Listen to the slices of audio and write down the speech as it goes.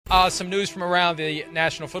Some news from around the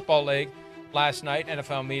National Football League. Last night,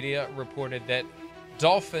 NFL media reported that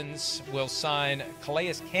Dolphins will sign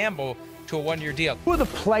Calais Campbell to a one-year deal. For the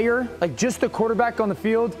player, like just the quarterback on the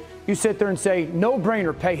field, you sit there and say, no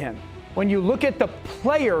brainer, pay him. When you look at the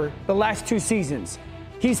player the last 2 seasons,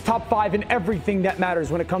 he's top 5 in everything that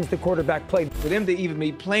matters when it comes to quarterback play. For them to even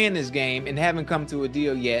be playing this game and haven't come to a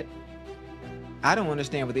deal yet, I don't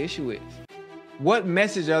understand what the issue is. What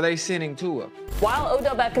message are they sending to him? While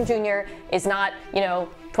Odell Beckham Jr. is not,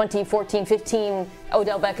 2014, 15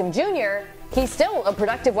 Odell Beckham Jr., he's still a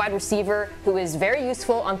productive wide receiver who is very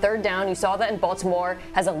useful on third down. You saw that in Baltimore,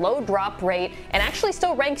 has a low drop rate, and actually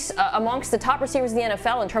still ranks amongst the top receivers in the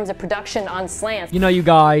NFL in terms of production on slants. You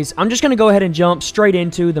guys, I'm just going to go ahead and jump straight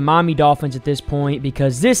into the Miami Dolphins at this point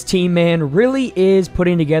because this team, man, really is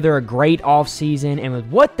putting together a great offseason, and with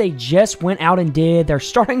what they just went out and did, they're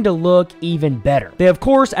starting to look even better. They, of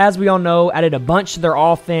course, as we all know, added a bunch to their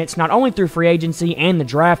offense, not only through free agency and the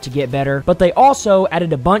draft to get better, but they also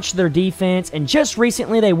added a bunch to their defense. And just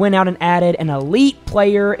recently they went out and added an elite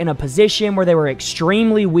player in a position where they were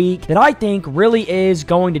extremely weak that I think really is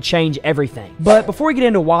going to change everything. But before we get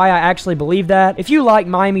into why I actually believe that, if you like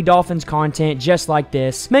Miami Dolphins content just like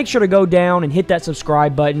this, make sure to go down and hit that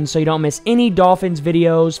subscribe button so you don't miss any Dolphins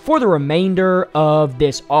videos for the remainder of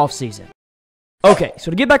this offseason. Okay, so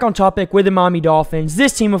to get back on topic with the Miami Dolphins,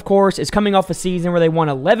 this team, of course, is coming off a season where they won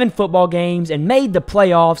 11 football games and made the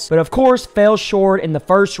playoffs, but of course fell short in the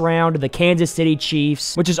first round of the Kansas City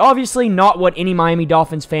Chiefs, which is obviously not what any Miami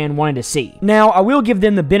Dolphins fan wanted to see. Now, I will give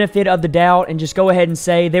them the benefit of the doubt and just go ahead and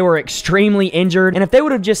say they were extremely injured, and if they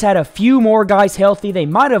would have just had a few more guys healthy, they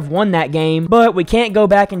might have won that game, but we can't go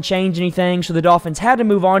back and change anything, so the Dolphins had to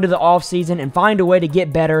move on to the offseason and find a way to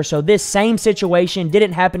get better, so this same situation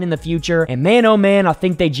didn't happen in the future, and man, oh man, I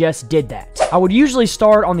think they just did that. I would usually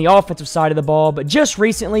start on the offensive side of the ball, but just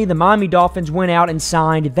recently, the Miami Dolphins went out and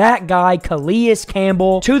signed that guy, Calais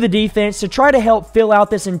Campbell, to the defense to try to help fill out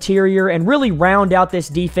this interior and really round out this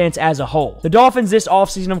defense as a whole. The Dolphins this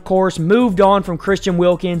offseason, of course, moved on from Christian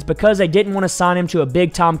Wilkins because they didn't want to sign him to a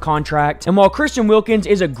big-time contract, and while Christian Wilkins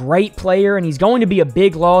is a great player and he's going to be a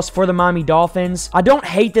big loss for the Miami Dolphins, I don't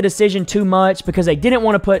hate the decision too much because they didn't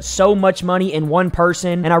want to put so much money in one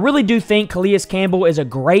person, and I really do think Calais Campbell is a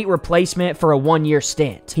great replacement for a one-year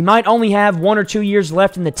stint. He might only have 1 or 2 years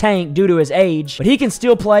left in the tank due to his age, but he can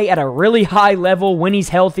still play at a really high level when he's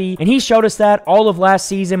healthy, and he showed us that all of last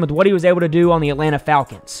season with what he was able to do on the Atlanta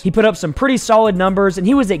Falcons. He put up some pretty solid numbers, and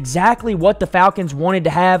he was exactly what the Falcons wanted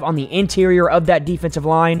to have on the interior of that defensive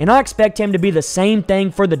line, and I expect him to be the same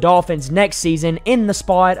thing for the Dolphins next season in the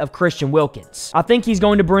spot of Christian Wilkins. I think he's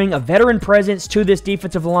going to bring a veteran presence to this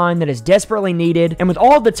defensive line that is desperately needed, and with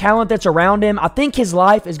all the talent that's around him, I think his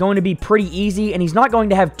life is going to be pretty easy and he's not going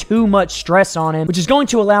to have too much stress on him, which is going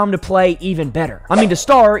to allow him to play even better. I mean, to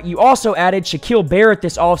start, you also added Shaquille Barrett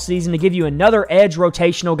this offseason to give you another edge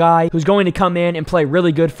rotational guy who's going to come in and play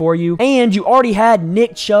really good for you. And you already had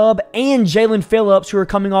Nick Chubb and Jalen Phillips who are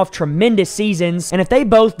coming off tremendous seasons, and if they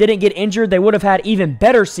both didn't get injured, they would have had even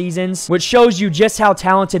better seasons, which shows you just how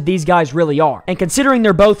talented these guys really are. And considering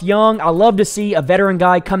they're both young, I love to see a veteran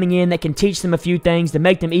guy coming in that can teach them a few things to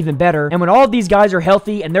make them even better. And when all of these guys are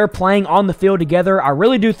healthy and they're playing on the field together, I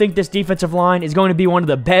really do think this defensive line is going to be one of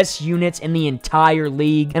the best units in the entire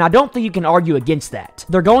league, and I don't think you can argue against that.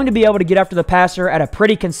 They're going to be able to get after the passer at a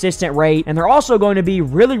pretty consistent rate, and they're also going to be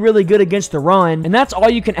really, really good against the run, and that's all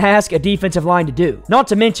you can ask a defensive line to do. Not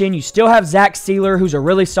to mention, you still have Zach Sealer, who's a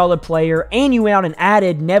really solid player, and you went out and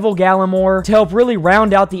added Neville Gallimore to help really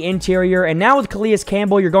round out the interior, and now with Calais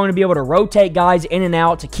Campbell, you're going to be able to rotate guys in and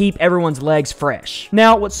out to keep everyone's legs fresh.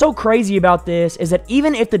 Now, what's so crazy about this is that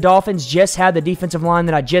even if the Dolphins just had the defensive line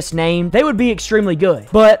that I just named, they would be extremely good.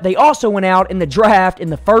 But they also went out in the draft in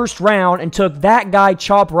the first round and took that guy,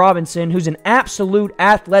 Chop Robinson, who's an absolute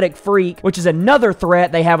athletic freak, which is another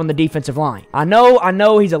threat they have on the defensive line. I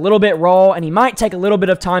know he's a little bit raw and he might take a little bit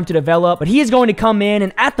of time to develop, but he is going to come in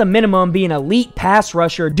and at the minimum be an elite pass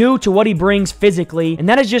rusher due to what he brings physically, and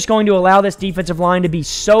that is just going to allow this defensive line to be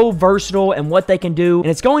so versatile in what they can do, and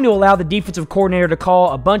it's going to allow the defensive coordinator to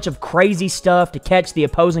call a bunch of crazy stuff to catch the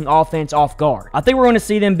opposing offense off guard. I think we're going to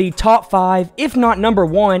see them be top 5, if not number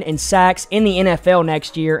 1 in sacks in the NFL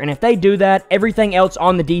next year, and if they do that, everything else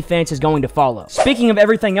on the defense is going to follow. Speaking of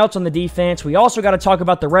everything else on the defense, we also got to talk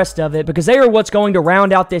about the rest of it because they are what's going to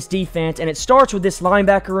round out this defense, and it starts with this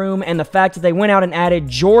linebacker room and the fact that they went out and added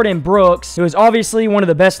Jordyn Brooks, who is obviously one of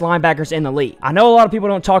the best linebackers in the league. I know a lot of people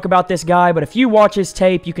don't talk about this guy, but if you watch his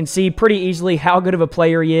tape, you can see pretty easily how good of a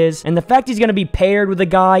player he is, and the fact he's going to be paired with a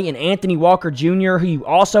guy in Anthony Walker Jr., who you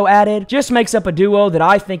also added, just makes up a duo that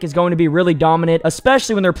I think is going to be really dominant,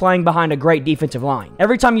 especially when they're playing behind a great defensive line.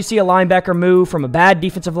 Every time you see a linebacker move from a bad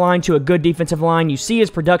defensive line to a good defensive line, you see his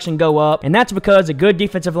production go up, and that's because a good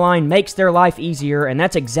defensive line makes their life easier, and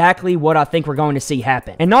that's exactly what I think we're going to see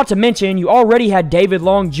happen. And not to mention, you already had David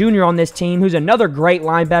Long Jr. on this team, who's another great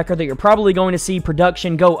linebacker that you're probably going to see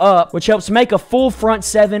production go up, which helps make a full front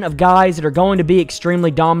seven of guys that are going to be extremely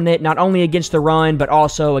dominant, not only against the run, but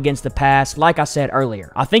also against the pass, like I said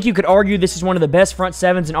earlier. I think you could argue this is one of the best front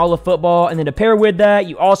sevens in all of football, and then to pair with that,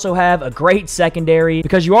 you also have a great secondary,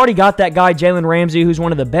 because you already got that guy Jalen Ramsey, who's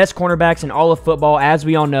one of the best cornerbacks in all of football, as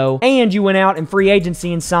we all know, and you went out in free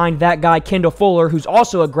agency and signed that guy Kendall Fuller, who's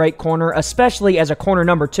also a great corner, especially as a corner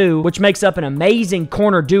number 2, which makes up an amazing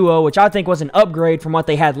corner duo, which I think was an upgrade from what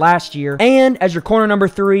they had last year. And as your corner number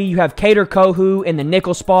 3, you have Kader Kohu in the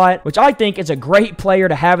nickel spot, which I think is a great player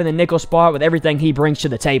to have in the nickel spot with everything he brings to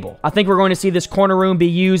the table. I think we're going to see this corner room be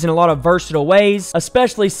used in a lot of versatile ways,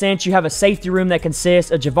 especially since you have a safety room that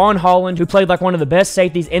consists of Jevon Holland, who played like one of the best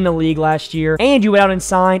safeties in the league last year, and you went out and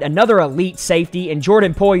signed another elite safety in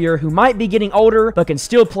Jordyn Poyer, who might be getting older, but can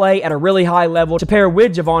still play at a really high level to pair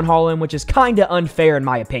with Jevon Holland, which is kind of unfair in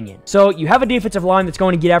my opinion. So you have a defensive line that's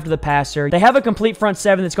going to get after the passer. They have a complete front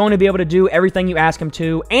seven that's going to be able to do everything you ask them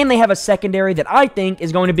to, and they have a secondary that I think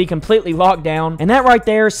is going to be completely locked down, and that right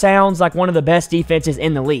there sounds like one of the best defenses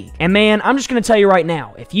in the league. And man, I'm just going to tell you right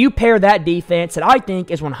now, if you pair that defense that I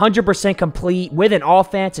think is 100% complete with an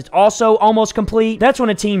offense that's also almost complete, that's when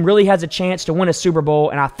a team really has a chance to win a Super Bowl,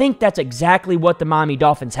 and I think that's exactly what the Miami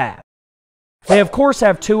Dolphins have. They, of course,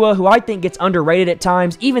 have Tua, who I think gets underrated at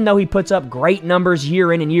times, even though he puts up great numbers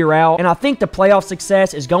year in and year out. And I think the playoff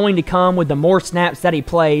success is going to come with the more snaps that he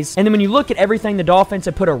plays. And then when you look at everything the Dolphins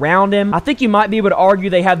have put around him, I think you might be able to argue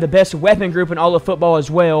they have the best weapon group in all of football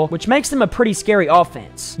as well, which makes them a pretty scary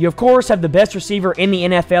offense. You, of course, have the best receiver in the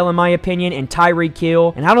NFL, in my opinion, in Tyreek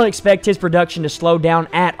Hill, and I don't expect his production to slow down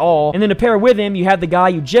at all. And then to pair with him, you have the guy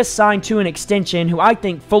you just signed to an extension, who I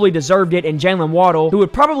think fully deserved it, in Jalen Waddle, who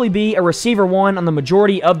would probably be a receiver one on the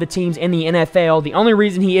majority of the teams in the NFL. The only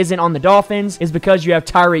reason he isn't on the Dolphins is because you have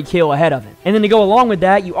Tyreek Hill ahead of him. And then to go along with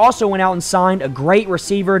that, you also went out and signed a great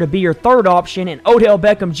receiver to be your third option in Odell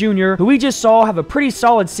Beckham Jr., who we just saw have a pretty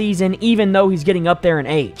solid season, even though he's getting up there in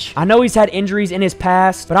age. I know he's had injuries in his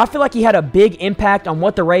past, but I feel like he had a big impact on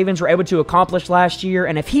what the Ravens were able to accomplish last year,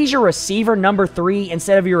 and if he's your receiver number 3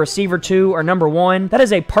 instead of your receiver 2 or number 1, that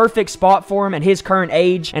is a perfect spot for him at his current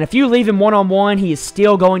age, and if you leave him one-on-one, he is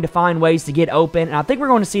still going to find ways to get open, and I think we're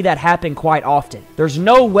going to see that happen quite often. There's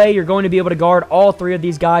no way you're going to be able to guard all 3 of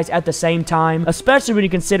these guys at the same time, especially when you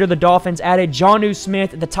consider the Dolphins added Jonnu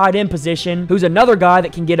Smith at the tight end position, who's another guy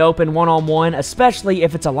that can get open one-on-one, especially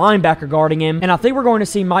if it's a linebacker guarding him, and I think we're going to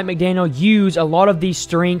see Mike McDaniel use a lot of these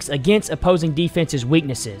strengths against opposing defenses'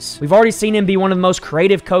 weaknesses. We've already seen him be one of the most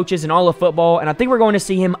creative coaches in all of football, and I think we're going to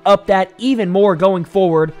see him up that even more going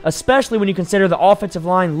forward, especially when you consider the offensive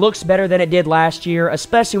line looks better than it did last year,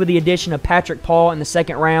 especially with the addition of Patrick Paul in the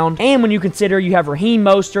second round, and when you consider you have Raheem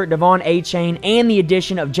Mostert, Devon, achane, and the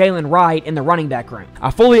addition of Jalen Wright in the running back room.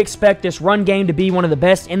 I fully expect this run game to be one of the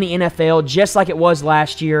best in the NFL, just like it was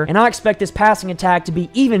last year, and I expect this passing attack to be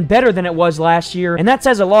even better than it was last year, and that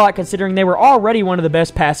says a lot considering they were already one of the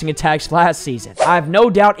best passing attacks last season. I have no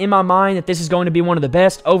doubt in my mind that this is going to be one of the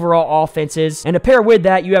best overall offenses, and to pair with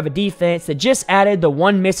that, you have a defense that just added the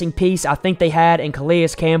one missing piece I think they had in Calais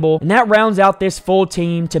Campbell, and that rounds out this full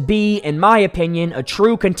team to be, in my opinion, a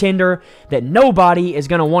true contender that nobody is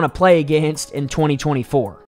going to want to play against in 2024.